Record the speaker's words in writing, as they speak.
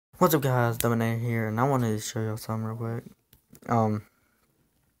What's up guys, Dominator here, and I wanted to show y'all something real quick.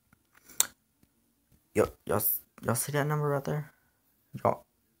 Y'all see that number right there? Y'all,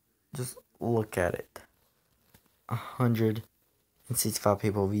 just look at it. 165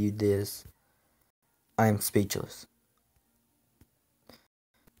 people viewed this. I am speechless.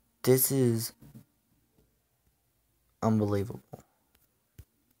 This is unbelievable.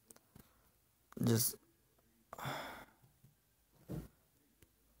 Just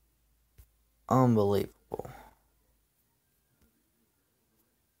unbelievable.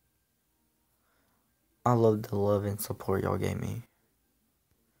 I love the love and support y'all gave me.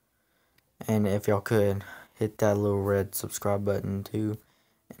 And if y'all could, hit that little red subscribe button too,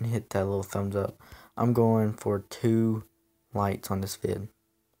 and hit that little thumbs up. I'm going for 2 likes on this vid.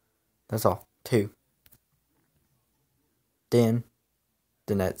 That's all. 2. Then,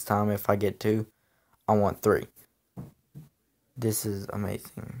 the next time if I get 2, I want 3. This is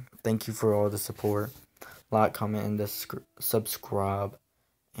amazing. Thank you for all the support. Like, comment, and subscribe.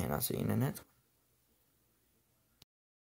 And I'll see you in the next one.